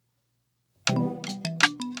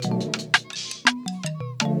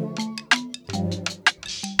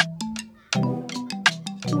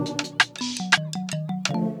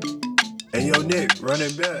Run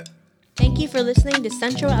it back. Thank you for listening to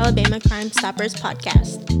Central Alabama Crime Stoppers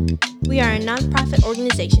podcast. We are a nonprofit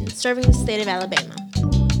organization serving the state of Alabama.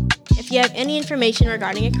 If you have any information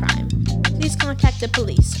regarding a crime, please contact the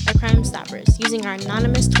police or Crime Stoppers using our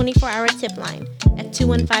anonymous 24-hour tip line at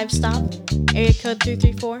 215-STOP, area code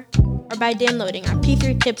 334, or by downloading our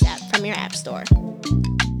P3 Tips app from your app store.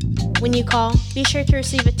 When you call, be sure to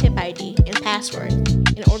receive a tip ID and password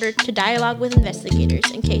in order to dialogue with investigators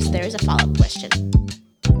in case there is a follow-up question.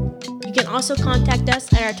 You can also contact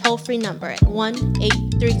us at our toll-free number at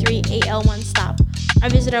 1-833-AL1-STOP or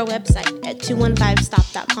visit our website at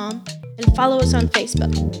 215stop.com and follow us on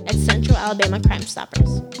Facebook at Central Alabama Crime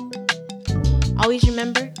Stoppers. Always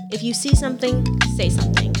remember, if you see something, say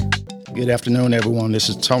something. Good afternoon, everyone. This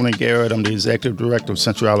is Tony Garrett. I'm the Executive Director of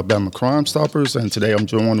Central Alabama Crime Stoppers, and today I'm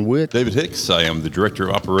joined with David Hicks. I am the Director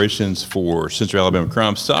of Operations for Central Alabama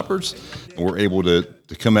Crime Stoppers. And we're able to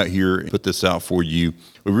come out here and put this out for you.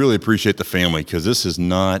 We really appreciate the family because this is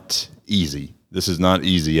not easy. This is not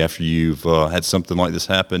easy after you've had something like this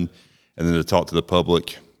happen and then to talk to the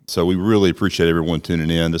public. So we really appreciate everyone tuning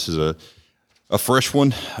in. This is a fresh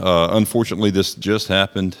one. Unfortunately, this just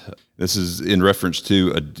happened. This is in reference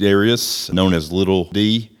to Odorous, known as Little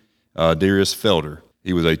D, Odorous Felder.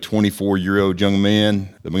 He was a 24-year-old young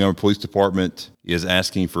man. The Montgomery Police Department is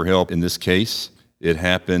asking for help in this case. It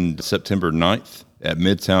happened September 9th at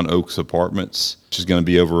Midtown Oaks Apartments, which is going to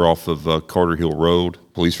be over off of Carter Hill Road.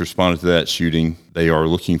 Police responded to that shooting. They are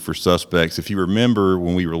looking for suspects. If you remember,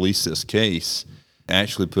 when we released this case, I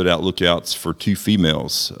actually put out lookouts for 2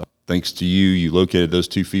 females. Thanks to you, you located those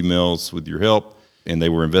 2 females with your help, and they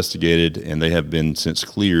were investigated, and they have been since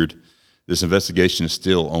cleared. This investigation is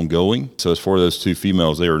still ongoing. So as far as those 2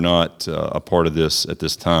 females, they are not a part of this at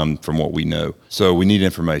this time from what we know. So we need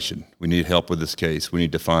information. We need help with this case. We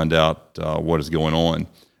need to find out what is going on.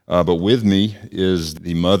 But with me is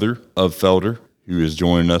the mother of Felder, who is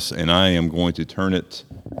joining us, and I am going to turn it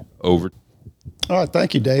over. All right,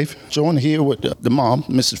 thank you, Dave. Joined here with the mom,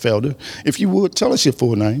 Mrs. Felder. If you would, tell us your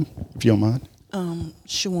full name, if you don't mind.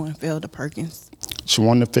 Shawan Felder Perkins.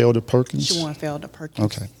 Shawan Felder Perkins? Shawan Felder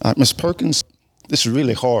Perkins. Okay. Ms. Perkins, this is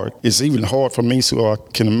really hard. It's even hard for me, so I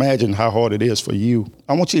can imagine how hard it is for you.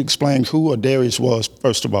 I want you to explain who Odorous was,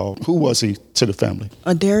 first of all. Who was he to the family?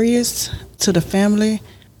 Odorous, to the family,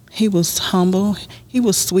 he was humble. He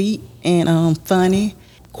was sweet and funny,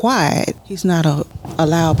 quiet. He's not a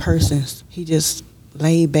loud person. He just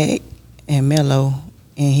laid back and mellow,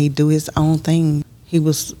 and he do his own thing. He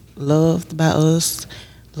was loved by us,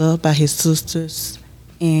 loved by his sisters,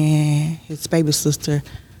 and his baby sister,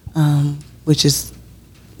 which is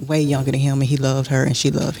way younger than him, and he loved her and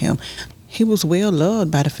she loved him. He was well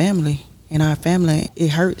loved by the family. In our family, it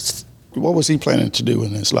hurts. What was he planning to do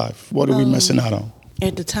in his life? What are we missing out on?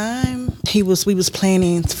 At the time, we was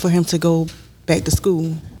planning for him to go back to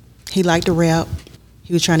school. He liked to rap.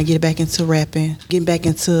 He was trying to get back into rapping, getting back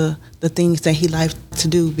into the things that he liked to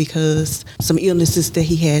do because some illnesses that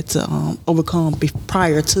he had to overcome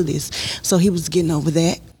prior to this. So he was getting over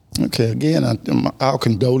that. Okay, again, our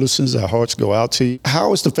condolences, our hearts go out to you.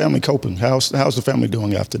 How is the family coping? How's the family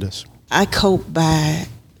doing after this? I cope by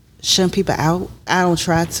shutting people out. I don't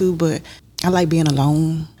try to, but I like being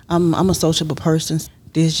alone. I'm a sociable person.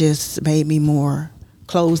 This just made me more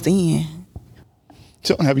closed in.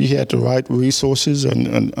 So have you had the right resources?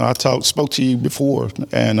 And I spoke to you before,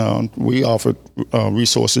 and we offered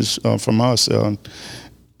resources from us.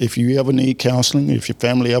 If you ever need counseling, if your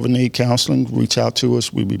family ever need counseling, reach out to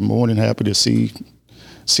us. We'd be more than happy to see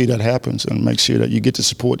that happens and make sure that you get the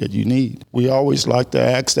support that you need. We always like to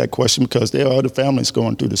ask that question because there are other families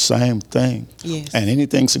going through the same thing. Yes. And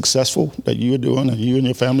anything successful that you're doing and you and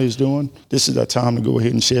your family is doing, this is that time to go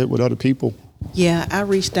ahead and share it with other people. Yeah, I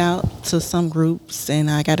reached out to some groups,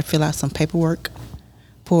 and I got to fill out some paperwork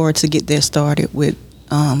to get that started with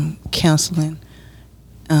counseling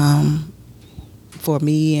for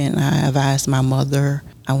me, and I advised my mother.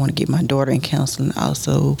 I want to get my daughter in counseling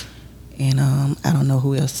also, and I don't know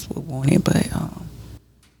who else would want it, but...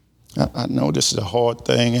 I know this is a hard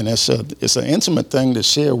thing, and it's an intimate thing to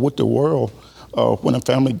share with the world when a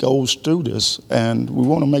family goes through this. And we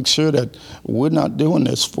want to make sure that we're not doing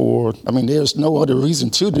this there's no other reason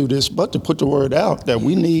to do this but to put the word out that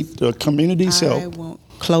we need the community's help. I want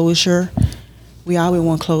closure. We always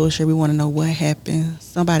want closure. We want to know what happened.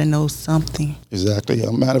 Somebody knows something. Exactly.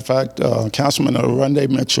 Matter of fact, Councilman Runday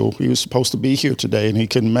Mitchell, he was supposed to be here today and he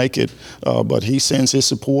couldn't make it, but he sends his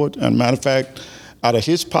support. And matter of fact, Out of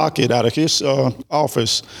his pocket, out of his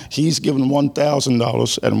office, he's given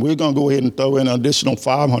 $1,000, and we're going to go ahead and throw in an additional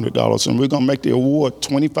 $500, and we're going to make the award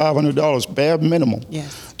 $2,500, bare minimum.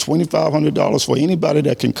 Yes. $2,500 for anybody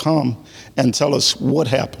that can come and tell us what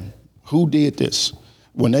happened, who did this.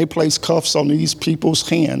 When they place cuffs on these people's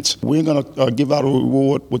hands, we're going to give out a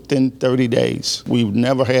reward within 30 days. We've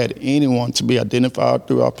never had anyone to be identified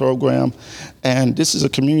through our program, and this is a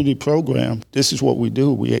community program. This is what we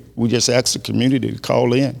do. We just ask the community to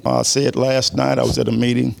call in. I said last night, I was at a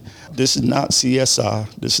meeting, this is not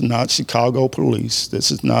CSI. This is not Chicago Police. This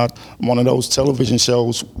is not one of those television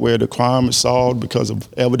shows where the crime is solved because of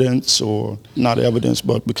evidence, or not evidence,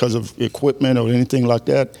 but because of equipment or anything like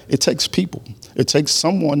that. It takes people. It takes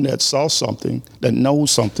someone that saw something, that knows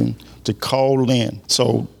something, to call in.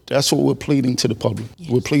 So that's what we're pleading to the public. Yes.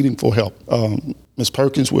 We're pleading for help. Ms.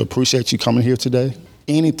 Perkins, we appreciate you coming here today.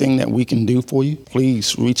 Anything that we can do for you,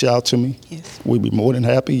 please reach out to me. Yes. We'd be more than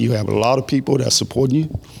happy. You have a lot of people that support you.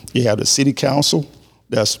 You have the city council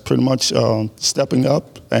that's pretty much stepping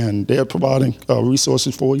up, and they're providing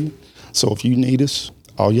resources for you. So if you need us,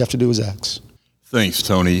 all you have to do is ask. Thanks,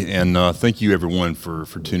 Tony, and thank you, everyone, for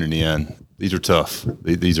tuning in. These are tough.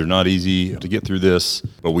 These are not easy to get through this,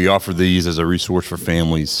 but we offer these as a resource for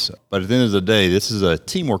families. But at the end of the day, this is a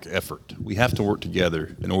teamwork effort. We have to work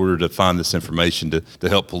together in order to find this information, to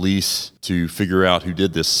help police to figure out who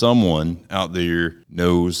did this. Someone out there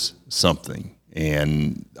knows something.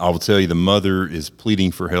 And I will tell you, the mother is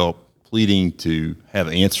pleading for help, pleading to have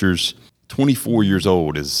answers. 24 years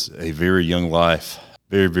old is a very young life,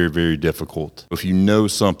 very, very, very difficult. If you know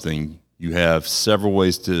something, you have several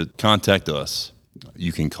ways to contact us.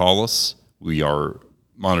 You can call us. We are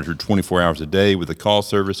monitored 24 hours a day with a call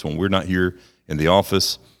service when we're not here in the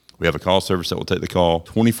office. We have a call service that will take the call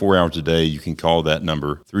 24 hours a day. You can call that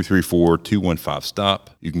number,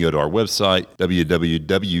 334-215-STOP. You can go to our website,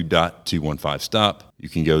 www.215stop. You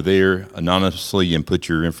can go there anonymously and put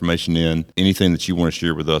your information in. Anything that you want to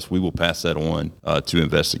share with us, we will pass that on to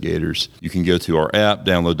investigators. You can go to our app,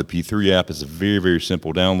 download the P3 app. It's a very, very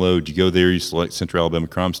simple download. You go there, you select Central Alabama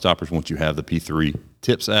Crime Stoppers once you have the P3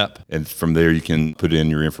 Tips app. And from there, you can put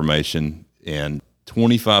in your information, and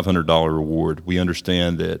 $2,500 reward. We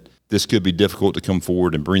understand that this could be difficult to come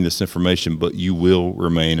forward and bring this information, but you will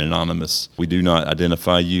remain anonymous. We do not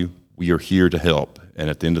identify you. We are here to help. And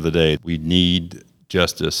at the end of the day, we need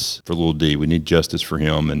justice for little D. We need justice for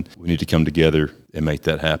him, and we need to come together and make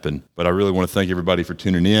that happen. But I really want to thank everybody for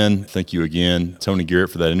tuning in. Thank you again, Tony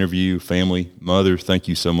Garrett, for that interview. Family, mother, thank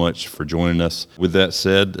you so much for joining us. With that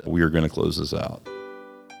said, we are going to close this out.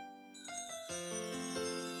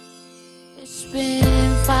 It's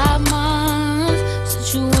been 5 months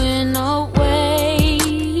since you went away,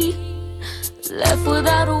 left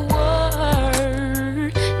without a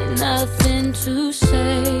word and nothing to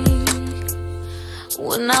say.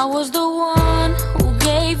 When I was the one who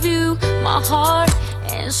gave you my heart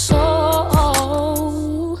and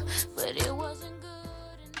soul, but it wasn't good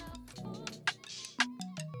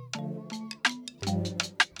enough.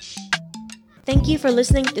 Thank you for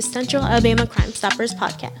listening to Central Alabama Crime Stoppers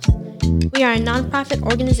podcast. We are a nonprofit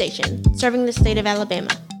organization serving the state of Alabama.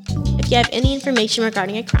 If you have any information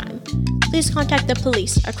regarding a crime, please contact the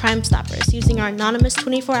police or Crime Stoppers using our anonymous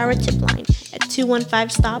 24-hour tip line at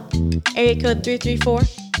 215-STOP, area code 334,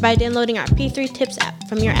 by downloading our P3 Tips app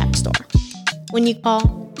from your app store. When you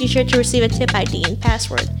call, be sure to receive a tip ID and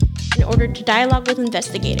password in order to dialogue with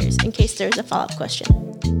investigators in case there is a follow-up question.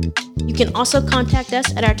 You can also contact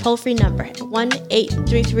us at our toll-free number at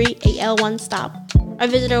 1-833-AL1-STOP, or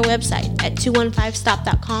visit our website at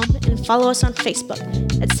 215stop.com and follow us on Facebook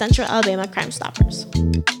at Central Alabama Crime Stoppers.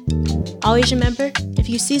 Always remember, if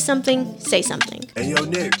you see something, say something. Hey, yo,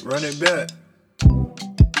 Nick, run it back.